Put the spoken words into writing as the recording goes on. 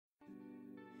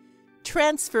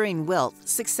Transferring wealth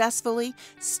successfully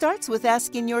starts with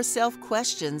asking yourself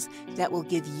questions that will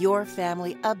give your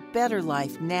family a better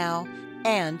life now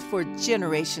and for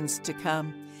generations to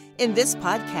come. In this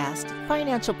podcast,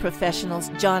 financial professionals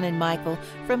John and Michael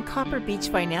from Beech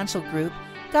Financial Group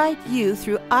guide you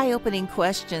through eye-opening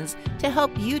questions to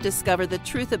help you discover the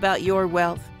truth about your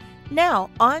wealth. Now,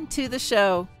 on to the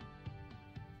show.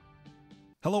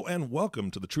 Hello and welcome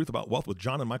to The Truth About Wealth with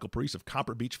John and Michael Parise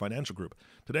of Beech Financial Group.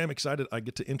 Today I'm excited I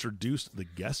get to introduce the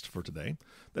guest for today.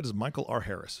 That is Michael R.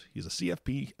 Harris. He's a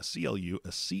CFP, a CLU, a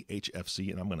ChFC,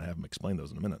 and I'm going to have him explain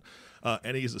those in a minute.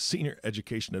 And he is a senior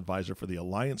education advisor for the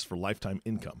Alliance for Lifetime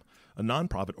Income, a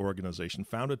nonprofit organization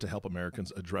founded to help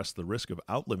Americans address the risk of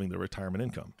outliving their retirement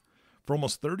income. For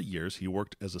almost 30 years, he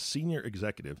worked as a senior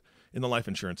executive in the life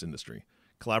insurance industry,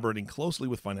 collaborating closely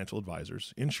with financial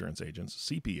advisors, insurance agents,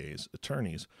 CPAs,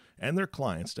 attorneys, and their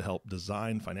clients to help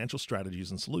design financial strategies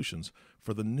and solutions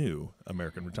for the new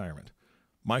American retirement.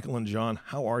 Michael and John,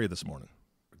 how are you this morning?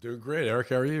 Doing great, Eric.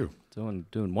 How are you?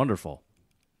 Doing wonderful.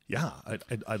 Yeah,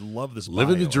 I love this bio.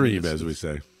 Living the dream, as we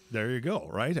say. There you go,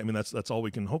 right? I mean, that's all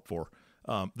we can hope for.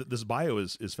 This bio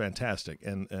is fantastic.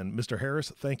 And Mr.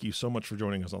 Harris, thank you so much for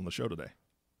joining us on the show today.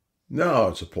 No,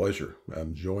 it's a pleasure. I'm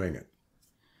enjoying it.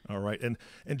 All right. And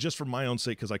just for my own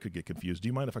sake, because I could get confused, do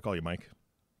you mind if I call you Mike?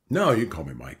 No, you can call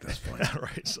me Mike. That's fine. All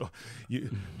right. So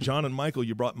John and Michael,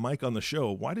 you brought Mike on the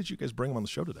show. Why did you guys bring him on the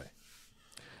show today?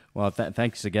 Well,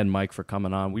 thanks again, Mike, for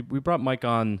coming on. We brought Mike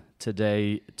on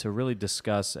today to really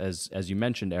discuss, as you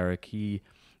mentioned, Eric, he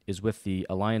is with the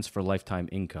Alliance for Lifetime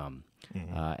Income.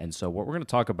 Mm-hmm. And so what we're going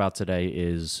to talk about today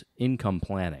is income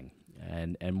planning,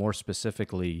 and more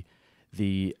specifically,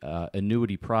 the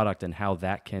annuity product and how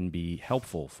that can be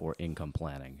helpful for income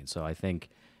planning. And so I think,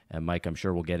 and Mike, I'm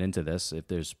sure we'll get into this, if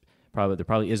there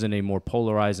probably isn't a more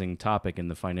polarizing topic in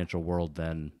the financial world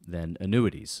than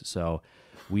annuities. So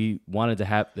we wanted to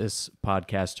have this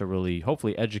podcast to really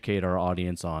hopefully educate our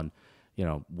audience on,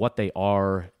 what they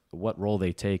are, what role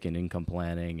they take in income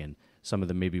planning, and some of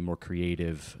the maybe more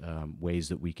creative ways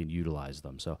that we can utilize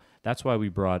them. So that's why we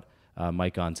brought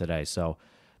Mike on today. So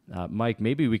Mike,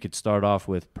 maybe we could start off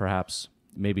with perhaps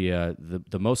maybe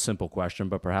the most simple question,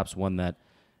 but perhaps one that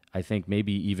I think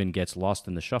maybe even gets lost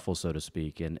in the shuffle, so to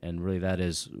speak. And really that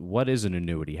is, what is an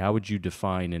annuity? How would you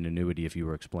define an annuity if you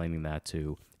were explaining that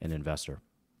to an investor?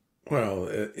 Well,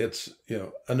 it's,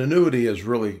 an annuity is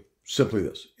really simply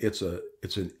this. It's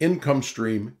an income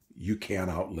stream you can't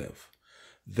outlive.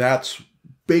 That's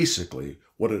basically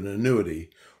what an annuity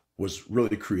was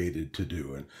really created to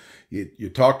do. And you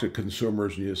talk to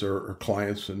consumers and or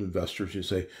clients and investors, and you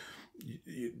say,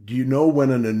 do you know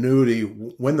when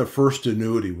the first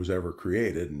annuity was ever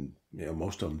created? And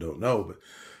most of them don't know, but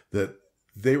that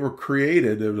they were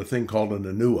created of a thing called an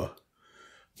annua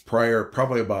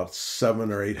probably about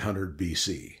 700 or 800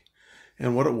 BC.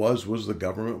 And what it was the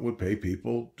government would pay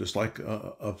people just like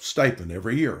a stipend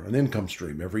every year, an income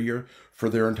stream every year for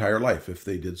their entire life. If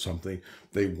they did something,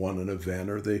 they won an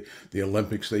event, or the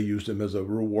Olympics, they used them as a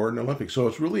reward in the Olympics. So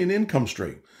it's really an income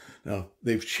stream. Now,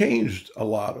 they've changed a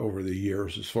lot over the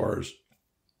years as far as,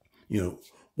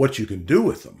 what you can do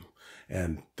with them,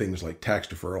 and things like tax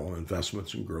deferral and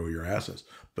investments and grow your assets.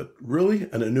 But really,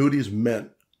 an annuity is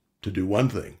meant to do one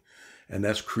thing, and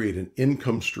that's create an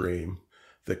income stream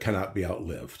that cannot be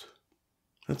outlived.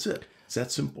 That's it. It's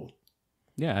that simple.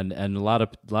 Yeah, and a lot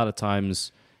of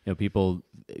times, people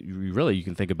you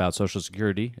can think about Social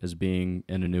Security as being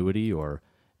an annuity, or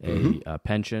a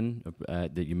pension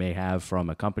that you may have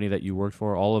from a company that you worked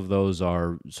for. All of those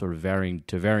are sort of varying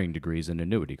degrees an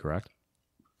annuity, correct?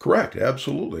 Correct.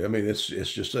 Absolutely. I mean,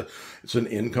 it's an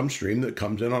income stream that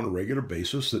comes in on a regular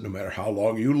basis, that no matter how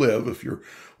long you live, if you're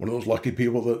one of those lucky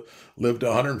people that lived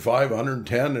 105,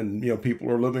 110, and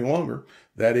people are living longer,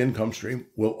 that income stream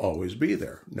will always be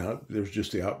there. Now, there's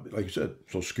just like you said,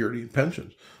 Social Security and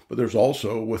pensions, but there's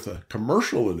also, with a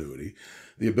commercial annuity,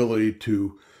 the ability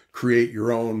to create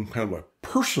your own kind of a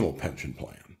personal pension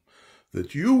plan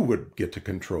that you would get to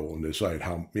control and decide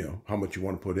how much you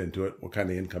want to put into it, what kind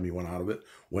of income you want out of it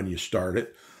when you start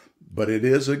it. But it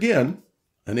is, again,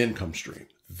 an income stream.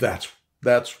 That's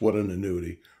what an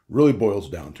annuity really boils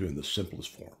down to in the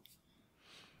simplest form.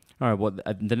 All right. Well,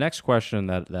 the next question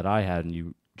that I had, and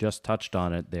you just touched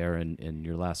on it there in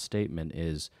your last statement,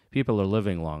 is people are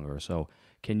living longer. So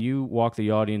can you walk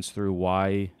the audience through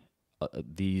why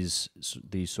these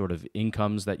sort of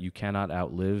incomes that you cannot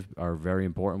outlive are very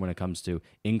important when it comes to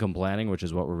income planning, which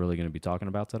is what we're really going to be talking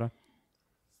about today?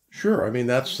 Sure. I mean,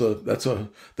 that's a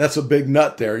big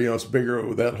nut there. It's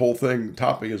bigger. That whole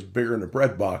topic is bigger than a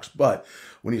bread box. But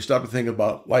when you stop to think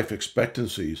about life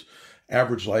expectancies,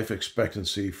 average life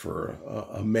expectancy for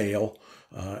a male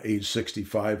age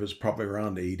 65 is probably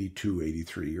around 82,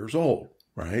 83 years old,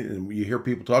 right? And you hear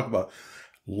people talk about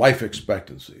life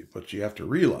expectancy, but you have to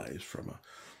realize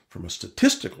from a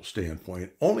statistical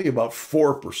standpoint, only about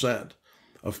 4%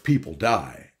 of people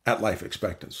die at life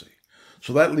expectancy.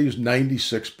 So that leaves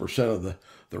 96% of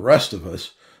the rest of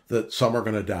us, that some are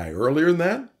going to die earlier than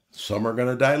that, some are going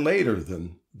to die later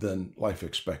than life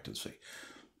expectancy.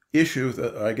 Issue,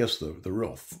 I guess the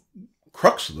real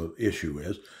crux of the issue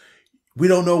is, we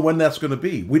don't know when that's going to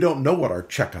be. We don't know what our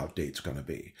checkout date's going to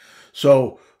be.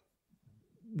 So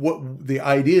what the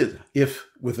idea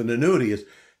with an annuity is,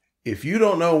 if you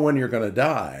don't know when you're going to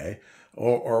die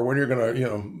or when you're going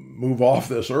to, move off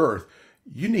this earth,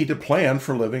 you need to plan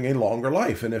for living a longer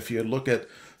life. And if you look at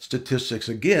statistics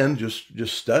again,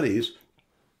 just studies,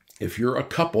 if you're a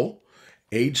couple,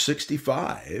 age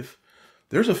 65,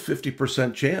 there's a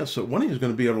 50% chance that one of you is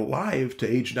going to be alive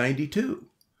to age 92.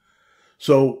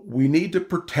 So we need to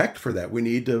protect for that. We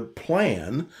need to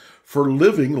plan for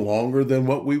living longer than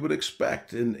what we would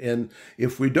expect. And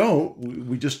if we don't,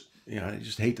 we just, I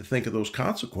just hate to think of those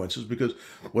consequences, because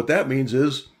what that means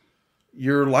is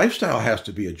your lifestyle has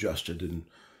to be adjusted. And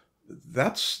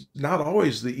that's not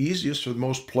always the easiest or the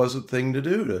most pleasant thing to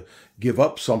do, to give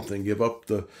up something, give up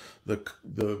the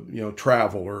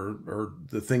travel or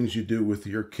the things you do with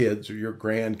your kids or your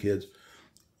grandkids.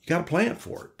 You got to plan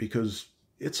for it, because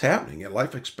it's happening. And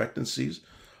life expectancies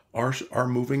are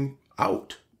moving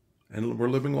out, and we're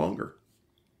living longer.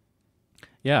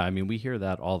 Yeah, I mean, we hear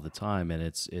that all the time, and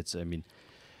it's I mean,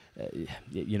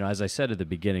 as I said at the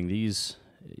beginning, these,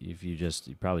 if you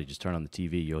probably just turn on the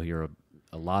TV, you'll hear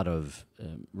a lot of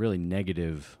really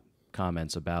negative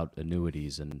comments about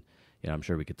annuities, and I'm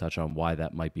sure we could touch on why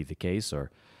that might be the case.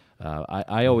 Or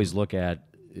I always look at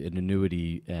an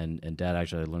annuity, and Dad,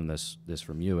 actually I learned this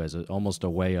from you, as almost a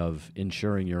way of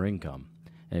insuring your income.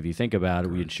 And if you think about it,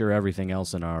 we insure everything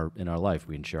else in our life.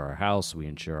 We insure our house, we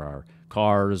insure our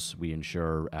cars, we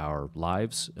insure our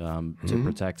lives to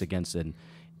protect against a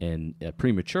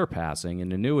premature passing.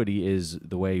 An annuity is,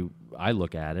 the way I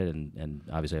look at it, and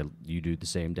obviously you do the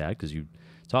same, Dad, because you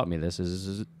taught me this,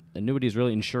 is annuity is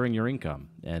really insuring your income,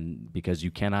 and because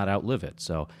you cannot outlive it.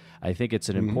 So I think it's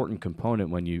an important component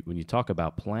when you talk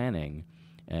about planning,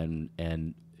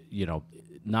 and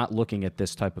not looking at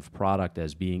this type of product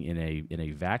as being in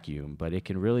a vacuum, but it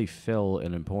can really fill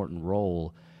an important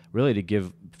role, really to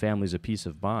give families a peace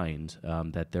of mind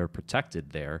that they're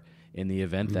protected there in the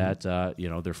event that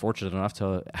they're fortunate enough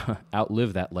to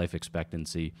outlive that life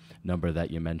expectancy number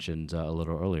that you mentioned a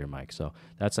little earlier, Mike. So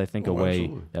that's, I think, a way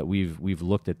absolutely. that we've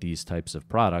looked at these types of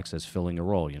products as filling a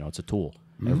role. It's a tool.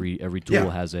 Every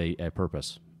tool has a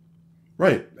purpose.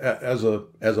 Right. As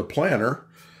a planner,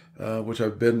 which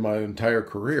I've been my entire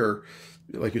career,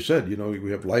 like you said,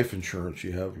 we have life insurance,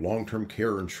 you have long-term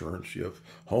care insurance, you have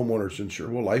homeowners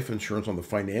insurance. Well, life insurance on the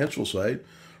financial side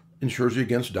insures you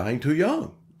against dying too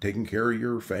young, taking care of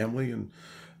your family, and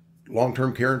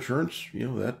long-term care insurance,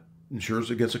 that insures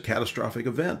against a catastrophic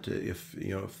event if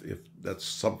that's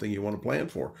something you want to plan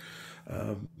for.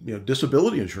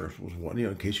 Disability insurance was one,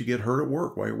 in case you get hurt at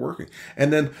work while you're working.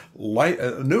 And then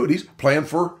annuities plan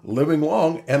for living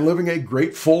long and living a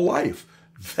great full life.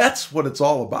 That's what it's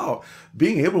all about,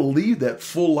 being able to lead that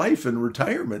full life in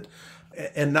retirement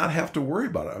and not have to worry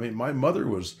about it. I mean, my mother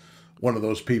was one of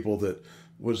those people that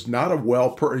was not a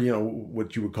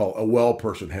what you would call a well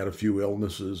person, had a few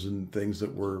illnesses and things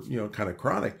that were, kind of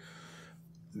chronic.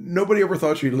 Nobody ever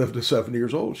thought she lived to 70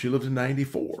 years old. She lived to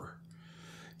 94.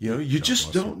 You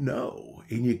just don't know,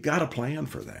 and you got to plan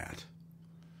for that.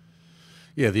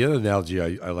 Yeah, the other analogy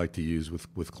I like to use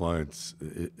with clients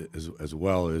as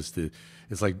well is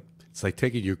it's like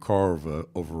taking your car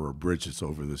over a bridge that's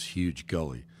over this huge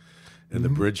gully, and the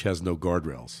bridge has no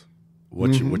guardrails.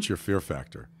 What's your fear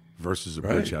factor versus a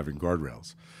bridge having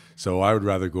guardrails? So I would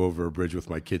rather go over a bridge with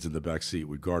my kids in the back seat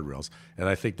with guardrails, and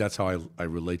I think that's how I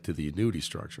relate to the annuity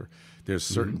structure. There's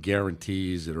certain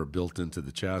guarantees that are built into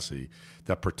the chassis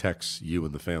that protects you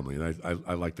and the family, and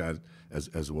I like that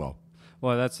as well.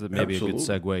 Well, that's maybe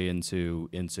Absolutely. a good segue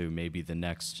into maybe the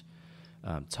next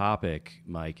topic,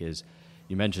 Mike, is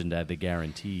you mentioned the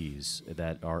guarantees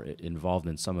that are involved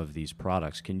in some of these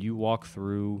products. Can you walk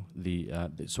through the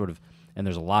sort of, and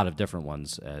there's a lot of different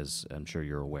ones, as I'm sure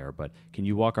you're aware, but can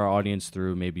you walk our audience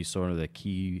through maybe sort of the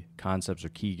key concepts or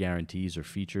key guarantees or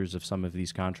features of some of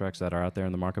these contracts that are out there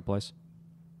in the marketplace?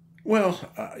 Well,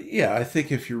 I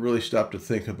think if you really stop to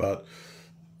think about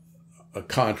a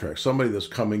contract, somebody that's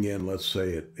coming in, let's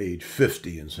say at age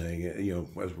 50, and saying,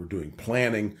 as we're doing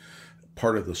planning,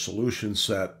 part of the solution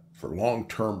set for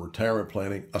long-term retirement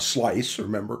planning, a slice.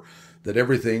 Remember that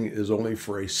everything is only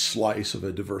for a slice of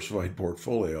a diversified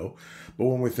portfolio. But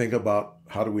when we think about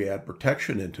how do we add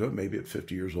protection into it, maybe at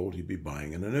 50 years old, you'd be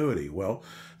buying an annuity. Well,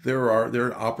 there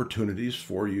are opportunities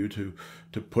for you to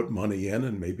put money in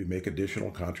and maybe make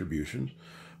additional contributions.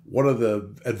 One of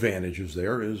the advantages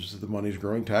there is the money's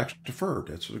growing tax deferred.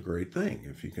 That's a great thing.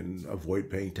 If you can avoid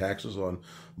paying taxes on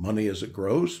money as it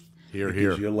grows, it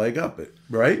gives you a leg up,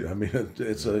 right? I mean,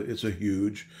 it's a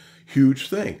huge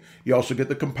thing. You also get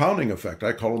the compounding effect.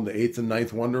 I call them the eighth and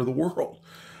ninth wonder of the world.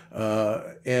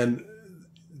 And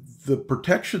the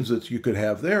protections that you could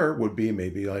have there would be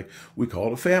maybe like we call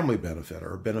it a family benefit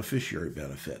or a beneficiary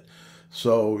benefit.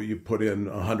 So you put in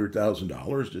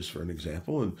 $100,000, just for an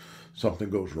example, and something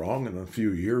goes wrong in a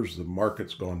few years, the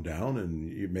market's gone down,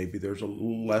 and maybe there's a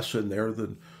little less in there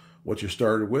than what you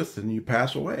started with, and you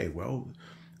pass away. Well,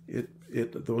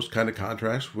 those kind of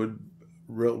contracts would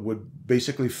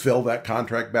basically fill that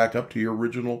contract back up to your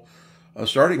original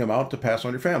starting amount to pass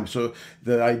on your family. So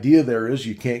the idea there is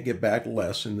you can't get back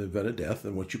less in the event of death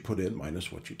than what you put in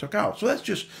minus what you took out. So that's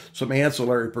just some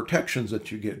ancillary protections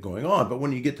that you get going on. But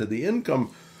when you get to the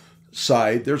income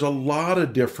side, there's a lot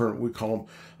of different, we call them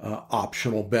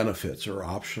optional benefits or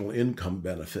optional income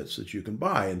benefits that you can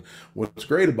buy. And what's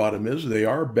great about them is they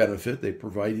are a benefit. They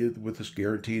provide you with this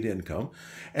guaranteed income,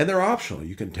 and they're optional.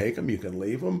 You can take them, you can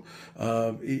leave them.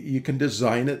 You can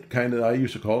design it kind of, I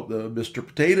used to call it the Mr.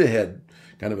 Potato Head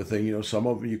kind of a thing. You know, some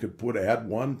of them you could add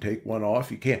one, take one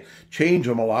off. You can't change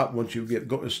them a lot once you get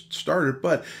started,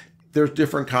 but there's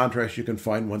different contracts. You can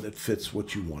find one that fits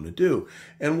what you want to do.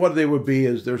 And what they would be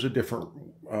is there's a different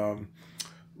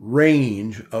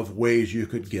range of ways you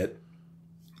could get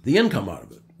the income out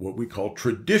of it. What we call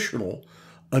traditional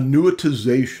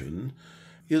annuitization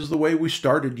is the way we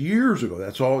started years ago.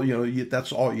 That's all,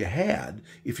 that's all you had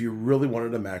if you really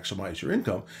wanted to maximize your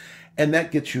income. And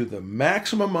that gets you the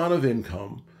maximum amount of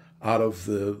income out of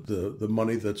the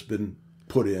money that's been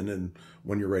put in and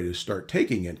when you're ready to start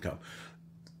taking income.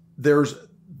 There's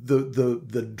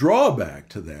the drawback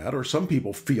to that, or some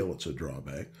people feel it's a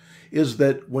drawback, is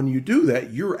that when you do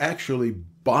that, you're actually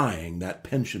buying that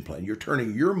pension plan. You're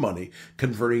turning your money,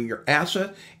 converting your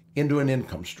asset into an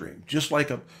income stream, just like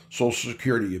a Social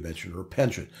Security you mentioned or a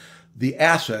pension. The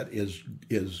asset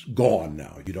is gone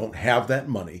now. You don't have that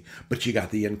money, but you got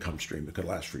the income stream. It could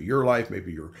last for your life,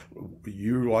 maybe your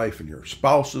life and your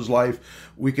spouse's life.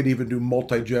 We could even do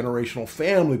multi-generational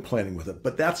family planning with it,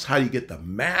 but that's how you get the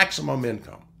maximum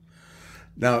income.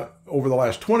 Now, over the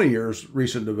last 20 years,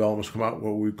 recent developments come out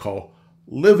what we call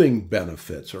living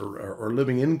benefits or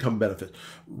living income benefits,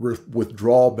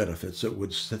 withdrawal benefits that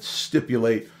would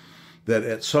stipulate that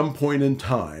at some point in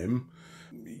time,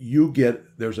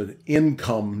 there's an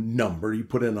income number. You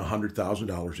put in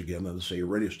 $100,000 again, let's say you're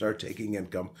ready to start taking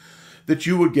income, that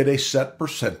you would get a set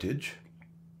percentage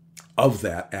of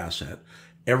that asset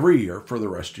every year for the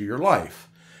rest of your life.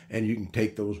 And you can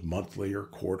take those monthly or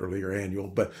quarterly or annual.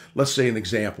 But let's say an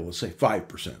example, let's say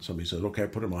 5%. Somebody says, okay, I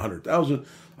put in $100,000.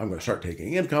 I'm going to start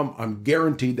taking income. I'm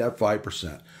guaranteed that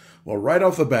 5%. Well, right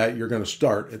off the bat, you're going to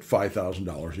start at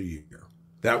 $5,000 a year.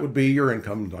 That would be your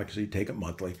income. Like I say, you take it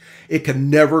monthly. It can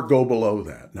never go below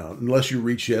that. Now, unless you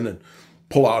reach in and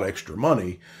pull out extra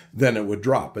money, then it would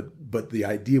drop. But the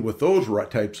idea with those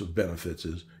types of benefits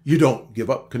is you don't give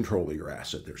up control of your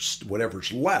asset. There's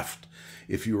whatever's left,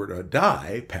 if you were to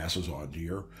die, passes on to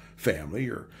your family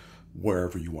or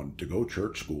wherever you wanted to go,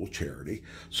 church, school, charity.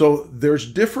 So there's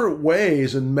different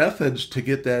ways and methods to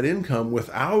get that income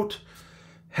without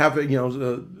having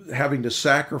to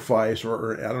sacrifice,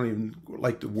 or I don't even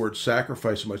like the word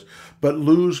sacrifice so much, but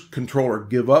lose control or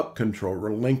give up control,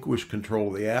 relinquish control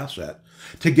of the asset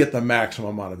to get the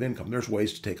maximum amount of income. There's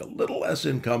ways to take a little less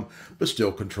income, but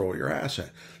still control your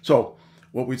asset. So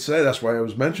what we'd say, that's why I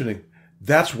was mentioning,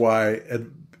 that's why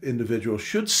individuals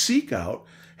should seek out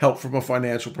help from a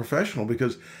financial professional,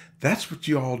 because that's what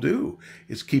you all do,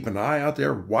 is keep an eye out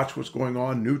there, watch what's going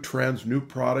on, new trends, new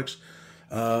products,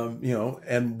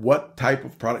 and what type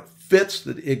of product fits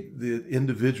the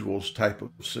individual's type of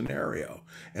scenario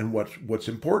and what's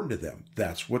important to them.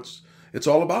 That's what's it's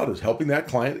all about, is helping that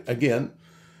client, again,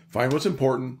 find what's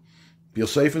important, feel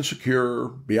safe and secure,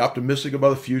 be optimistic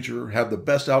about the future, have the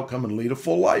best outcome, and lead a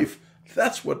full life.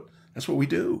 That's what we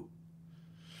do.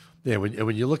 Yeah,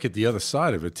 when you look at the other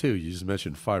side of it too, you just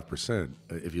mentioned 5%.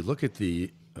 If you look at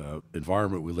the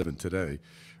environment we live in today,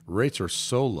 rates are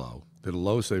so low, they're the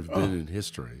lowest they've been in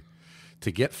history.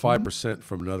 To get 5%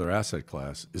 from another asset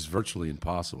class is virtually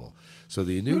impossible. So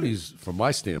the annuities, from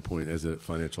my standpoint as a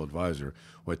financial advisor,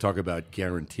 when I talk about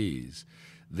guarantees,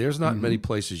 There's not many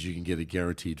places you can get a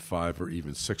guaranteed 5 or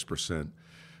even 6%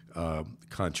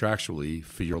 contractually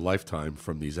for your lifetime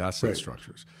from these asset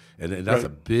structures. And that's a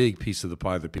big piece of the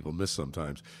pie that people miss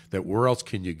sometimes, that where else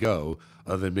can you go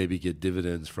other than maybe get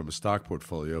dividends from a stock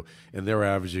portfolio, and they're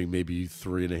averaging maybe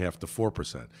 3.5 to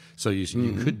 4%. So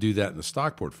you could do that in the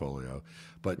stock portfolio,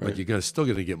 but you're still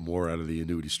going to get more out of the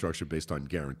annuity structure based on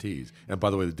guarantees. And by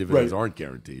the way, the dividends aren't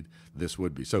guaranteed. This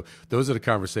would be. So those are the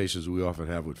conversations we often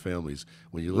have with families.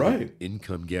 When you look at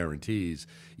income guarantees,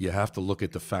 you have to look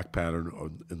at the fact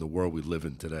pattern in the world we live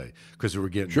in today. Because if we're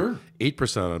getting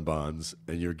 8% on bonds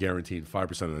and you're guaranteeing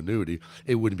 5% on annuity,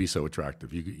 it wouldn't be so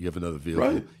attractive. You have another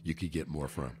vehicle you could get more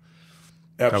from.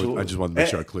 Absolutely. I just wanted to make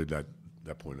sure I cleared that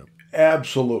point up.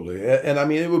 Absolutely. And I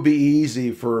mean, it would be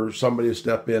easy for somebody to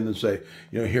step in and say,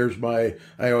 here's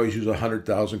I always use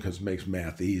 100,000 because it makes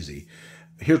math easy.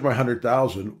 Here's my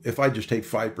 100,000. If I just take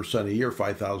 5% a year,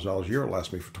 $5,000 a year, it'll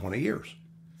last me for 20 years.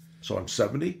 So I'm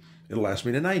 70, it'll last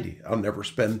me to 90. I'll never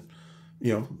spend,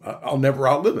 I'll never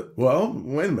outlive it. Well,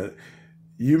 wait a minute.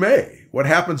 You may. What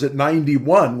happens at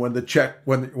 91 when the check,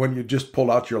 when you just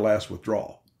pull out your last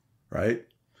withdrawal, right?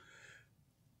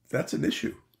 That's an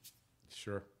issue.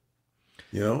 Sure.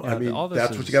 I mean,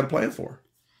 that's what you got to plan for.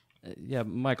 Yeah,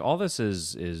 Mike, all this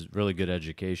is really good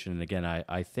education. And again,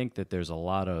 I think that there's a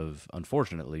lot of,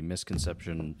 unfortunately,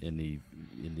 misconception in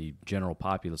the general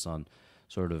populace on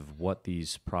sort of what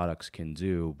these products can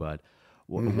do. But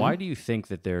why do you think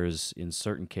that there's, in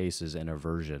certain cases, an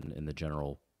aversion in the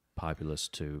general populace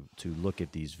to look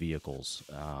at these vehicles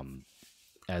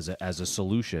as a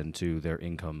solution to their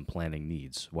income planning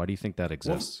needs? Why do you think that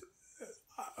exists?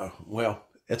 Well,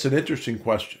 it's an interesting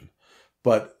question,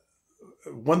 but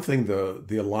one thing,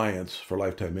 the Alliance for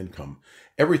Lifetime Income,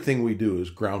 everything we do is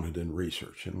grounded in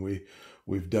research, and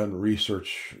we've done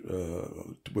research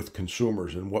with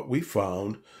consumers, and what we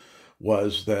found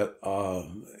was that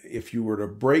if you were to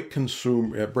break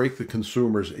the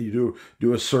consumers, you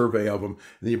do a survey of them, and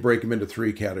then you break them into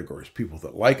 3 categories: people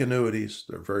that like annuities,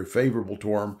 they're very favorable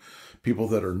to them; people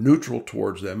that are neutral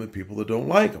towards them; and people that don't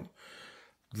like them.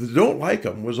 The don't like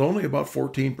them was only about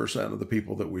 14% of the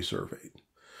people that we surveyed.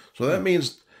 So that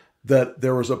means that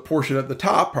there was a portion at the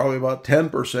top, probably about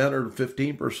 10% or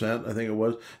 15%, I think it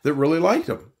was, that really liked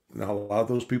them. Now, a lot of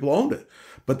those people owned it.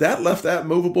 But that left that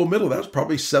movable middle. That was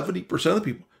probably 70% of the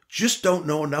people just don't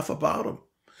know enough about them.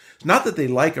 It's not that they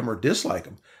like them or dislike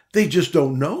them. They just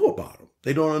don't know about them.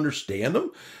 They don't understand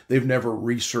them. They've never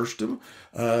researched them.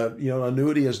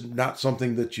 Annuity is not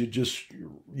something that you just,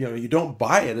 you don't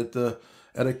buy it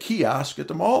at a kiosk at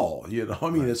the mall. I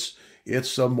mean,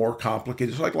 it's more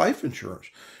complicated. It's like life insurance.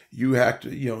 You have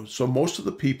to, so most of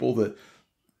the people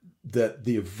that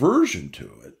the aversion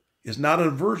to it is not an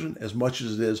aversion as much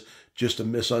as it is just a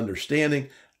misunderstanding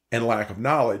and lack of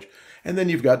knowledge. And then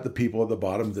you've got the people at the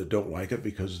bottom that don't like it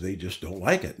because they just don't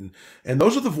like it. And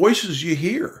those are the voices you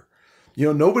hear.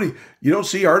 You don't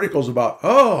see articles about,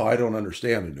 I don't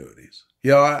understand annuities.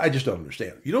 I just don't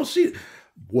understand them. You don't see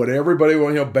what everybody,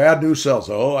 bad news sells.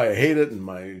 I hate it,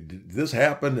 and this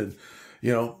happened,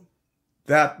 and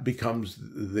that becomes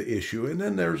the issue. And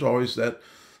then there's always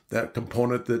that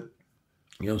component that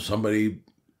somebody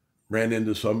ran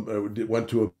into went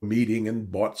to a meeting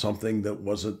and bought something that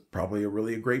wasn't probably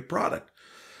a great product.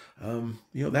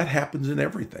 That happens in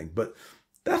everything, but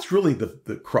that's really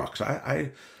the crux.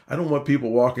 I don't want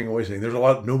people walking away saying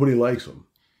nobody likes them.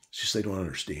 It's just they don't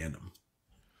understand them.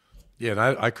 Yeah, and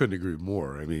I couldn't agree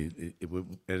more. I mean,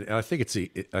 and I think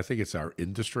it's our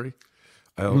industry.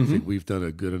 I don't think we've done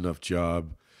a good enough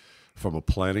job from a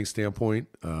planning standpoint.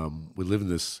 We live in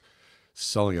this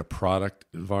selling a product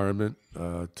environment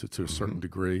to a certain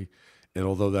degree, and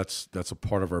although that's a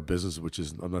part of our business, which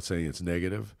is, I'm not saying it's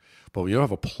negative, but when you don't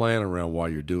have a plan around why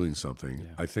you're doing something,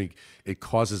 I think it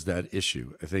causes that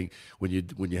issue. I think when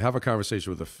you have a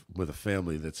conversation with a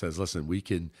family that says, listen, we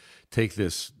can take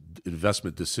this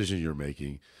investment decision you're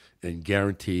making and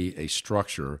guarantee a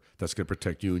structure that's going to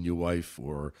protect you and your wife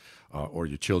or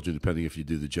your children, depending if you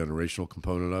do the generational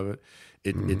component of it.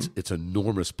 It's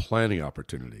enormous planning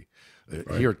opportunity.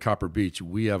 Here at Copper Beech,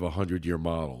 we have 100-year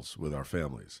models with our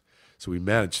families. So we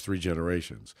manage 3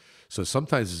 generations. So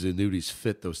sometimes these annuities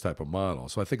fit those type of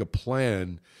models. So I think a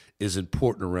plan is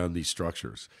important around these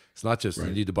structures. It's not just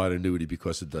you need to buy an annuity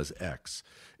because it does X.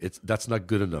 That's not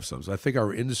good enough sometimes. I think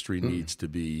our industry needs to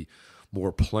be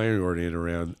more plan-oriented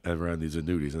around these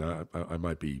annuities. And I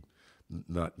might be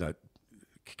not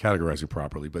categorizing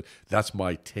properly, but that's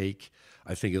my take.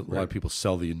 I think a lot of people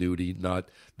sell the annuity, not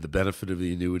the benefit of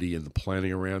the annuity and the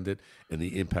planning around it and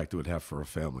the impact it would have for a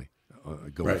family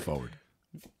going forward.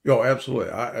 Oh,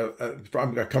 absolutely.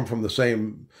 I come from the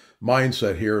same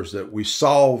mindset here, is that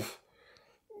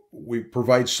we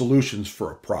provide solutions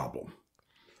for a problem.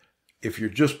 If you're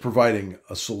just providing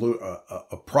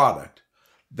a product,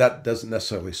 that doesn't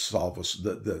necessarily solve us.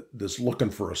 This looking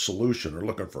for a solution or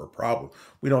looking for a problem.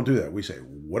 We don't do that. We say,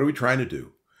 what are we trying to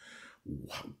do?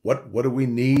 What do we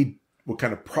need? What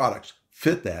kind of products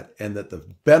fit that? And that the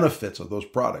benefits of those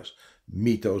products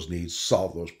meet those needs,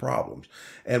 solve those problems.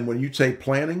 And when you say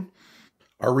planning,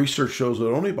 our research shows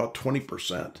that only about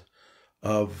 20%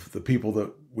 of the people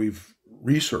that we've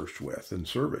researched with and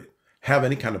surveyed have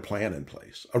any kind of plan in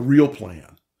place, a real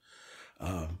plan.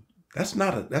 That's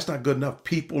not good enough.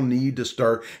 People need to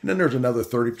start. And then there's another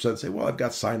 30% that say, well, I've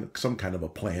got some kind of a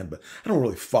plan, but I don't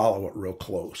really follow it real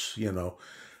close.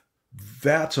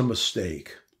 That's a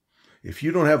mistake. If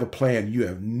you don't have a plan, you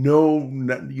have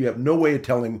no way of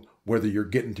telling whether you're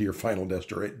getting to your final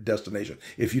destination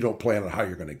if you don't plan on how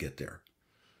you're going to get there.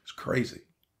 It's crazy.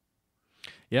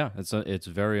 Yeah, it's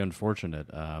very unfortunate.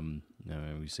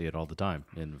 We see it all the time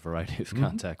in a variety of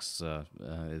contexts. It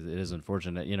is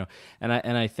unfortunate, and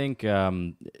I think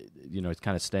it's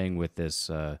kind of staying with this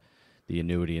the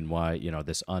annuity and why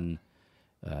this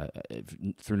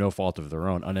through no fault of their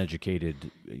own,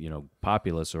 uneducated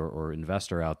populace or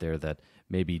investor out there that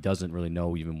maybe doesn't really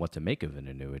know even what to make of an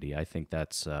annuity. I think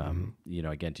that's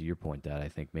again, to your point, that I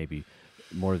think maybe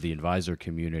more of the advisor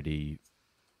community,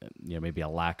 maybe a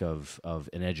lack of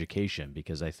an education,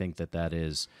 because I think that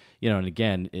is, and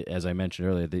again, as I mentioned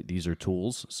earlier, these are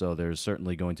tools. So there's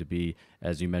certainly going to be,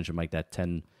 as you mentioned, Mike, that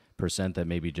 10% that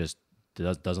maybe just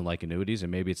doesn't like annuities,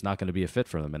 and maybe it's not going to be a fit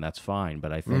for them, and that's fine.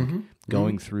 But I think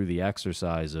going through the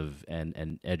exercise of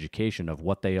and education of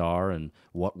what they are and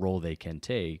what role they can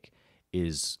take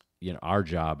is our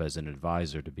job as an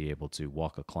advisor, to be able to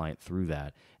walk a client through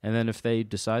that. And then if they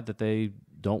decide that they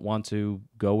don't want to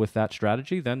go with that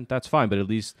strategy, then that's fine. But at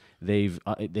least they've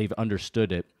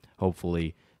understood it,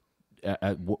 hopefully,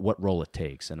 at what role it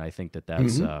takes. And I think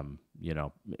that's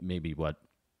maybe what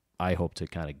I hope to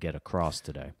kind of get across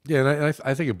today. Yeah, and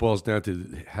I think it boils down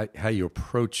to how you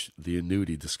approach the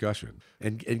annuity discussion.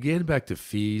 And getting back to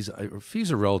fees,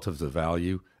 fees are relative to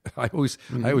value. I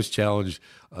always challenge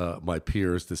my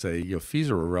peers to say,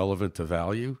 fees are irrelevant to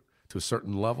value to a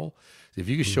certain level. If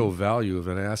you can show value of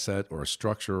an asset or a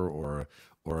structure or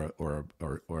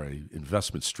a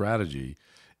investment strategy,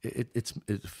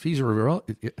 fees are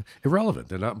irrelevant.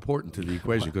 They're not important to the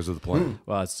equation because of the plan.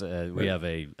 Well, we have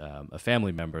a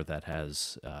family member that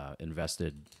has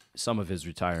invested some of his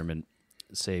retirement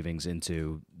savings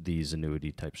into these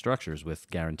annuity type structures with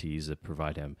guarantees that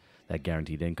provide him that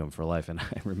guaranteed income for life. And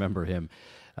I remember him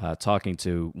talking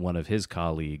to one of his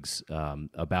colleagues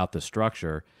about the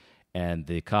structure, and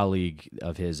the colleague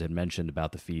of his had mentioned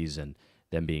about the fees and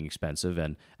them being expensive.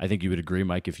 And I think you would agree,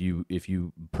 Mike, if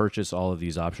you purchase all of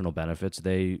these optional benefits,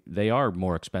 they are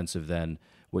more expensive than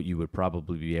what you would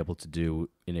probably be able to do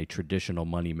in a traditional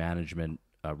money management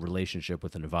relationship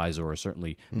with an advisor, or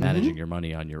certainly managing your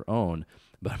money on your own.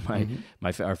 But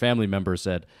our family member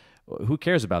said, who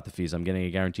cares about the fees? I'm getting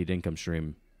a guaranteed income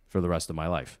stream for the rest of my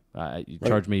life. You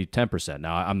charge me 10%.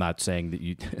 Now, I'm not saying that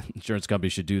insurance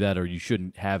companies should do that, or you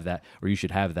shouldn't have that, or you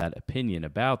should have that opinion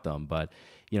about them. But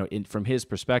from his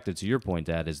perspective, to your point,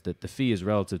 Dad, is that the fee is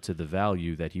relative to the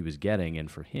value that he was getting, and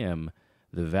for him,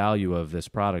 the value of this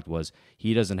product was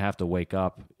he doesn't have to wake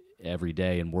up every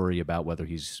day and worry about whether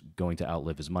he's going to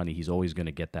outlive his money. He's always going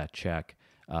to get that check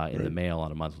in the mail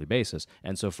on a monthly basis,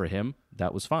 and so for him,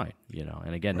 that was fine.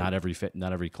 And again, not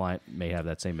every client may have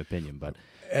that same opinion, but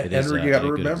it is a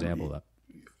good example of that.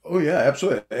 Oh yeah,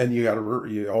 absolutely. And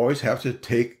you always have to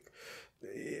take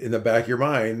in the back of your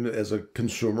mind as a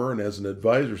consumer and as an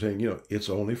advisor, saying, it's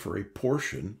only for a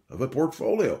portion of a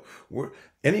portfolio.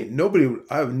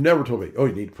 I've never told me,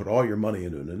 you need to put all your money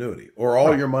into an annuity or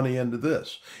all your money into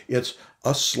this. It's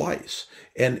a slice.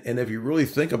 And if you really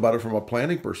think about it from a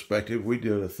planning perspective, we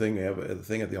do have a thing at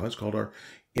the Alliance called our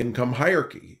income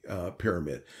hierarchy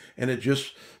pyramid. And it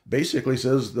just basically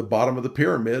says the bottom of the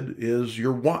pyramid is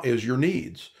your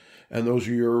needs. And those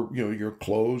are your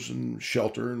clothes and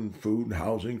shelter and food and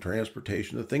housing,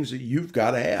 transportation, the things that you've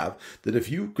got to have, that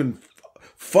if you can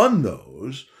fund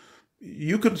those,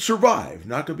 you can survive.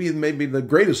 Not going to be maybe the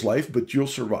greatest life, but you'll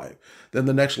survive. Then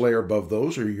the next layer above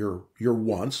those are your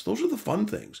wants. Those are the fun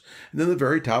things. And then the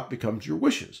very top becomes your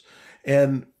wishes.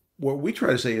 And what we try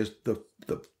to say is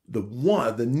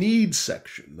the needs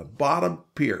section, the bottom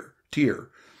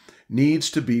tier, needs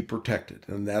to be protected.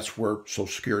 And that's where Social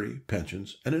Security,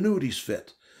 pensions, and annuities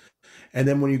fit. And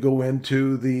then when you go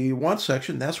into the want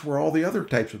section, that's where all the other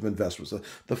types of investments,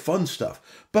 the fun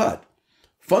stuff. But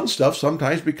fun stuff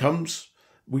sometimes becomes,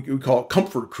 we call it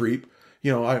comfort creep.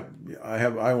 You know,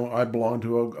 I belong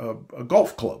to a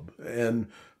golf club, and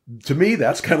to me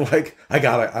that's kind of like I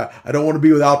don't want to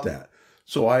be without that.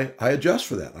 So I adjust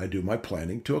for that. I do my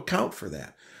planning to account for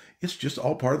that. It's just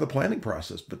all part of the planning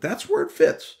process, but that's where it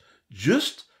fits,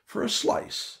 just for a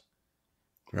slice,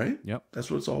 right? Yep. That's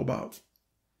what it's all about.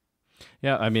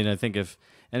 Yeah, I mean, I think if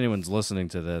anyone's listening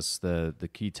to this, the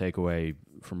key takeaway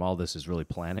from all this is really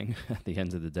planning at the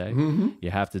end of the day. Mm-hmm.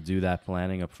 You have to do that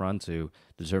planning up front to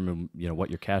determine, what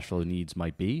your cash flow needs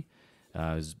might be.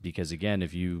 Because again,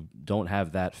 if you don't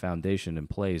have that foundation in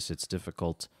place, it's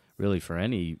difficult really for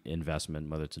any investment,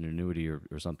 whether it's an annuity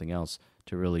or something else,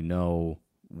 to really know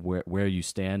where you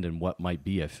stand and what might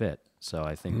be a fit. So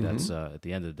I think that's at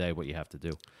the end of the day what you have to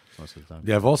do most of the time.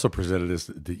 Yeah, I've also presented this,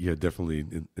 definitely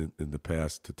in the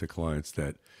past to clients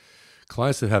that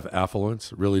have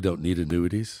affluence really don't need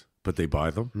annuities, but they buy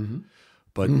them. Mm-hmm.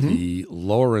 But the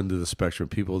lower end of the spectrum,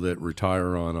 people that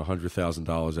retire on $100,000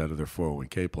 out of their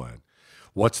 401k plan,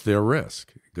 what's their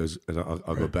risk? And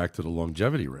I'll go back to the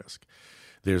longevity risk.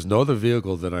 There's no other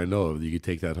vehicle that I know of that you could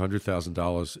take that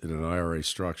 $100,000 in an IRA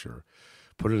structure,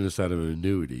 put it inside of an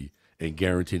annuity, and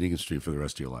guarantee an income stream for the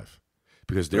rest of your life.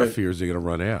 Because their fears are going to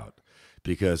run out.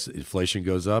 Because inflation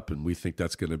goes up, and we think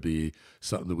that's going to be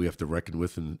something that we have to reckon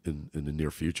with in the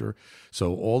near future.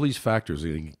 So all these factors,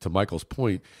 to Michael's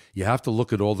point, you have to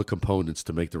look at all the components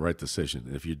to make the right decision.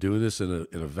 And if you're doing this in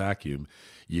a vacuum,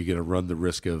 you're going to run the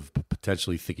risk of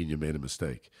potentially thinking you made a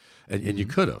mistake. And you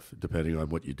could have, depending on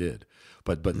what you did.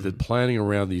 But the planning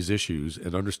around these issues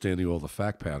and understanding all the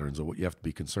fact patterns of what you have to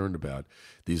be concerned about,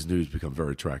 these annuities become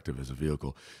very attractive as a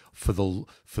vehicle for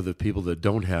the people that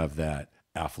don't have that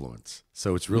affluence.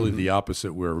 So it's really the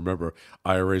opposite, where, remember,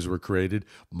 IRAs were created.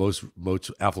 Most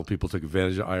affluent people took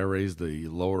advantage of IRAs. The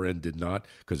lower end did not,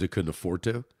 because they couldn't afford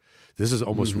to. This is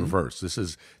almost reverse.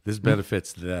 This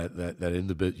benefits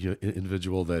that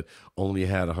individual that only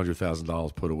had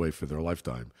 $100,000 put away for their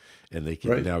lifetime, and they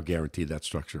can now guarantee that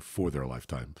structure for their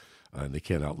lifetime, and they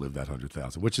can't outlive that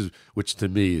 $100,000, which to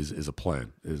me is a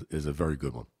plan, is a very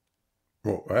good one.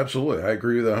 Well, absolutely. I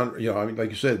agree with that. I mean, like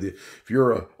you said, if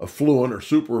you're affluent or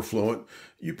super affluent,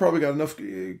 you probably got enough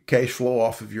cash flow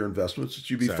off of your investments that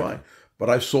you'd be fine. But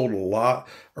I've sold a lot,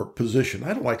 or position.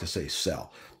 I don't like to say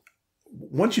sell.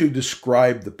 Once you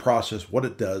describe the process, what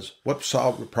it does, what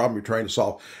problem you're trying to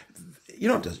solve,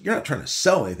 you're not trying to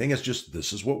sell anything. It's just,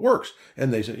 this is what works.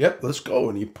 And they say, yep, let's go.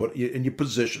 And you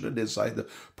position it inside the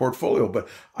portfolio. But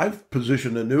I've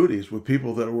positioned annuities with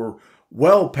people that were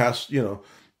well past, $100,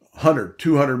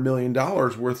 $200 million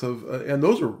worth of, and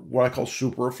those are what I call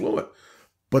super affluent.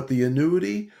 But the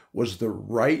annuity was the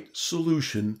right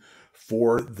solution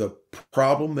for the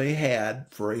problem they had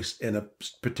in a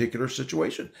particular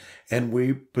situation. And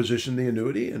we positioned the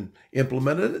annuity and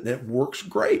implemented it, and it works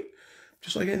great.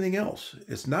 Just like anything else.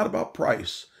 It's not about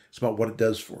price. It's about what it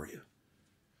does for you.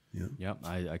 Yeah,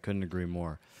 I couldn't agree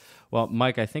more. Well,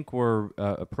 Mike, I think we're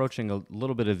approaching a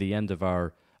little bit of the end of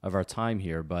our time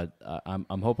here, but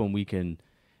I'm hoping we can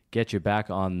get you back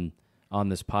on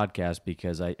this podcast,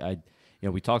 because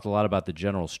we talked a lot about the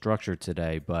general structure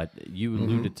today, but you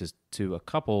alluded to a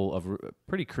couple of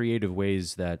pretty creative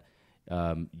ways that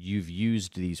you've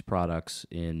used these products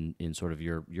in sort of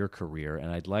your career,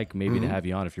 and I'd like maybe to have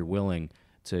you on, if you're willing,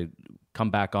 to come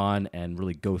back on and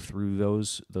really go through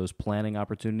those planning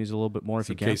opportunities a little bit more, if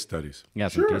you can. Case studies. Yeah,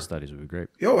 some case studies would be great.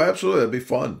 Oh, absolutely. That'd be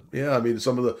fun. Yeah, I mean,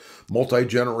 some of the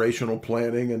multi-generational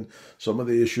planning and some of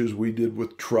the issues we did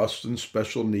with trust and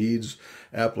special needs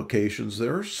applications.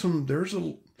 It's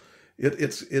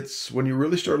when you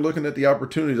really start looking at the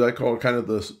opportunities, I call it kind of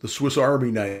the Swiss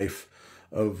Army knife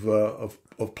of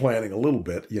planning a little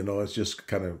bit. It's just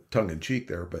kind of tongue in cheek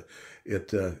there, but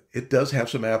it does have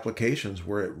some applications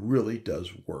where it really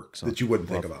does work that you wouldn't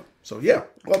think about. So yeah,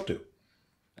 love to.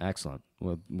 Excellent.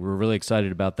 Well, we're really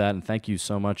excited about that, and thank you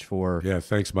so much for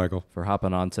thanks, Michael, for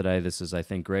hopping on today. This is, I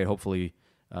think, great. Hopefully,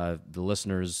 the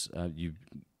listeners, you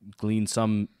gleaned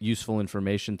some useful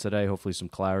information today. Hopefully, some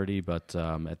clarity. But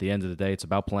at the end of the day, it's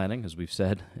about planning, as we've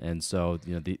said, and so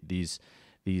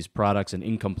these products, and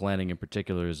income planning in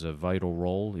particular, is a vital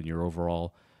role in your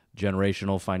overall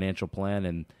generational financial plan,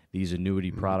 and these annuity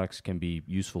products can be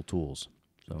useful tools.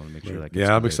 So I want to make sure that gets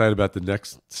I'm excited about the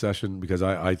next session, because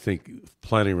I think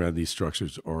planning around these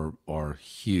structures are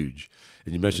huge.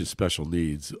 And you mentioned special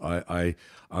needs.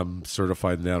 I'm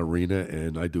certified in that arena,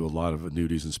 and I do a lot of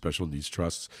annuities and special needs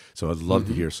trusts. So I'd love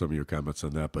to hear some of your comments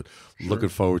on that. But looking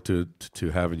forward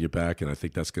to having you back, and I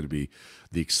think that's going to be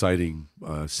the exciting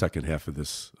second half of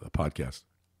this podcast.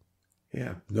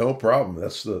 Yeah, no problem.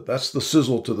 That's the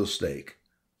sizzle to the steak.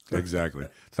 Exactly.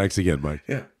 Thanks again, Mike.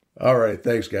 Yeah. All right.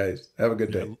 Thanks, guys. Have a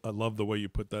good day. I love the way you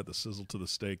put that, the sizzle to the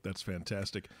steak. That's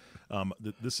fantastic.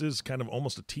 This is kind of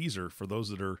almost a teaser for those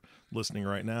that are listening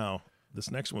right now.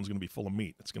 This next one's going to be full of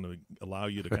meat. It's going to allow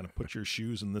you to kind of put your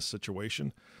shoes in this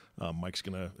situation. Mike's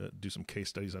going to do some case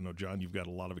studies. I know, John, you've got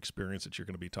a lot of experience that you're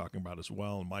going to be talking about as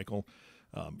well. And Michael,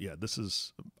 I'm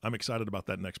excited about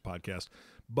that next podcast.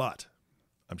 But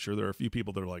I'm sure there are a few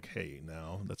people that are like, hey,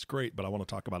 now that's great, but I want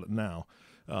to talk about it now.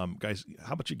 Guys,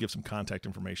 how about you give some contact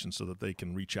information so that they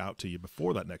can reach out to you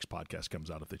before that next podcast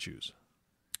comes out if they choose?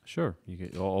 Sure. You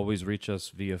can always reach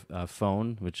us via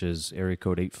phone, which is area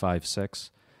code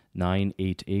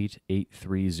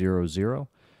 856-988-8300,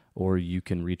 or you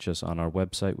can reach us on our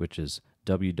website, which is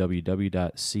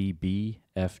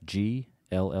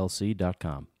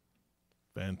www.cbfgllc.com.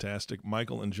 Fantastic.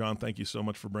 Michael and John, thank you so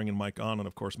much for bringing Mike on. And,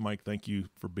 of course, Mike, thank you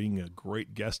for being a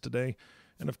great guest today.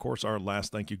 And, of course, our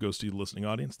last thank you goes to the listening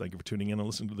audience. Thank you for tuning in and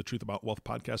listening to the Truth About Wealth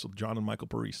podcast with John and Michael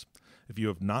Parise. If you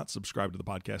have not subscribed to the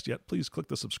podcast yet, please click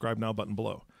the subscribe now button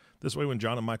below. This way, when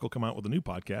John and Michael come out with a new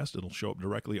podcast, it'll show up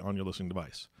directly on your listening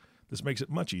device. This makes it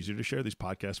much easier to share these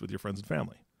podcasts with your friends and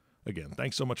family. Again,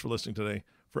 thanks so much for listening today.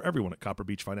 For everyone at Copper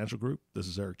Beech Financial Group, this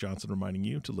is Eric Johnson reminding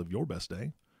you to live your best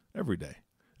day every day.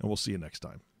 And we'll see you next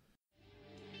time.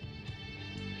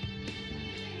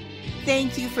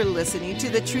 Thank you for listening to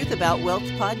the Truth About Wealth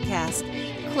podcast.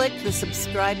 Click the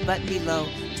subscribe button below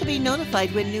to be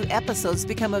notified when new episodes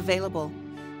become available.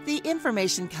 The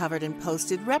information covered and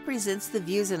posted represents the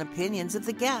views and opinions of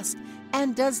the guest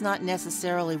and does not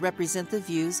necessarily represent the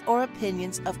views or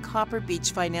opinions of Copper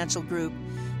Beech Financial Group.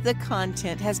 The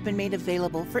content has been made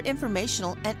available for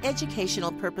informational and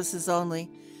educational purposes only.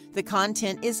 The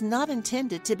content is not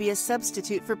intended to be a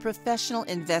substitute for professional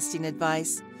investing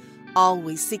advice.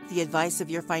 Always seek the advice of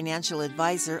your financial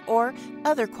advisor or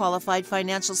other qualified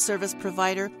financial service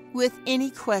provider with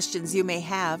any questions you may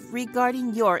have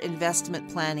regarding your investment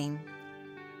planning.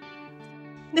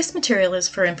 This material is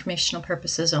for informational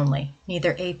purposes only.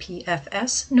 Neither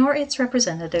APFS nor its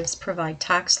representatives provide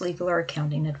tax, legal, or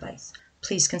accounting advice.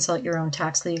 Please consult your own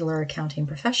tax, legal, or accounting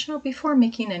professional before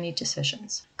making any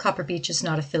decisions. Copper Beech is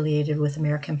not affiliated with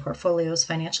American Portfolios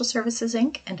Financial Services,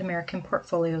 Inc. and American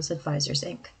Portfolios Advisors,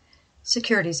 Inc.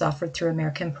 Securities offered through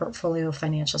American Portfolio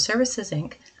Financial Services,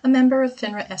 Inc., a member of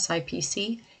FINRA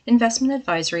SIPC, investment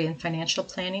advisory and financial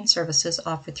planning services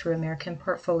offered through American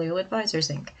Portfolio Advisors,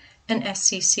 Inc., an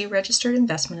SEC-registered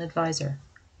investment advisor.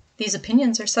 These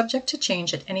opinions are subject to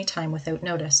change at any time without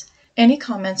notice. Any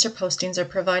comments or postings are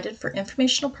provided for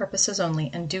informational purposes only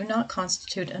and do not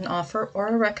constitute an offer or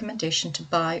a recommendation to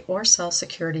buy or sell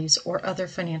securities or other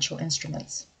financial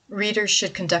instruments. Readers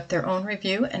should conduct their own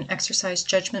review and exercise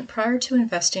judgment prior to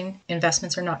investing.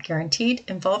 Investments are not guaranteed,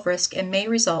 involve risk, and may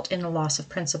result in a loss of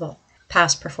principal.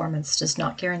 Past performance does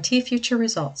not guarantee future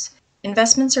results.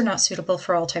 Investments are not suitable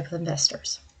for all types of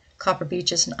investors. Copper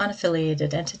Beech is an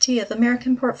unaffiliated entity of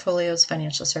American Portfolios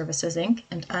Financial Services, Inc.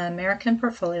 and American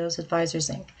Portfolios Advisors,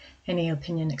 Inc. Any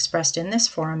opinion expressed in this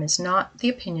forum is not the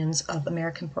opinions of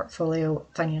American Portfolio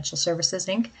Financial Services,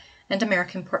 Inc. and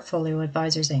American Portfolio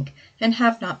Advisors, Inc., and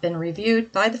have not been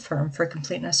reviewed by the firm for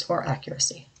completeness or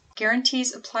accuracy.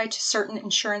 Guarantees apply to certain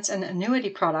insurance and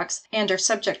annuity products and are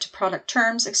subject to product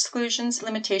terms, exclusions,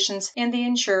 limitations, and the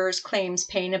insurer's claims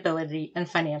paying ability and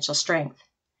financial strength.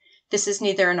 This is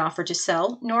neither an offer to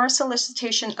sell nor a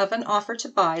solicitation of an offer to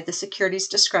buy the securities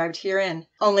described herein.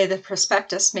 Only the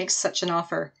prospectus makes such an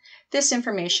offer. This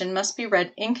information must be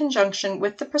read in conjunction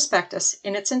with the prospectus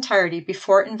in its entirety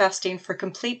before investing for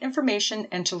complete information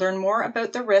and to learn more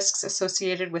about the risks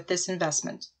associated with this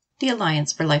investment. The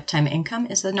Alliance for Lifetime Income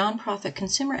is a nonprofit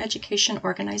consumer education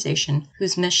organization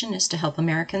whose mission is to help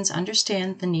Americans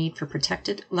understand the need for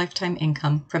protected lifetime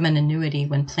income from an annuity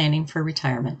when planning for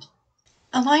retirement.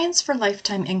 Alliance for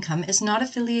Lifetime Income is not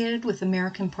affiliated with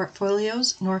American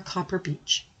Portfolios nor Copper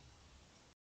Beech.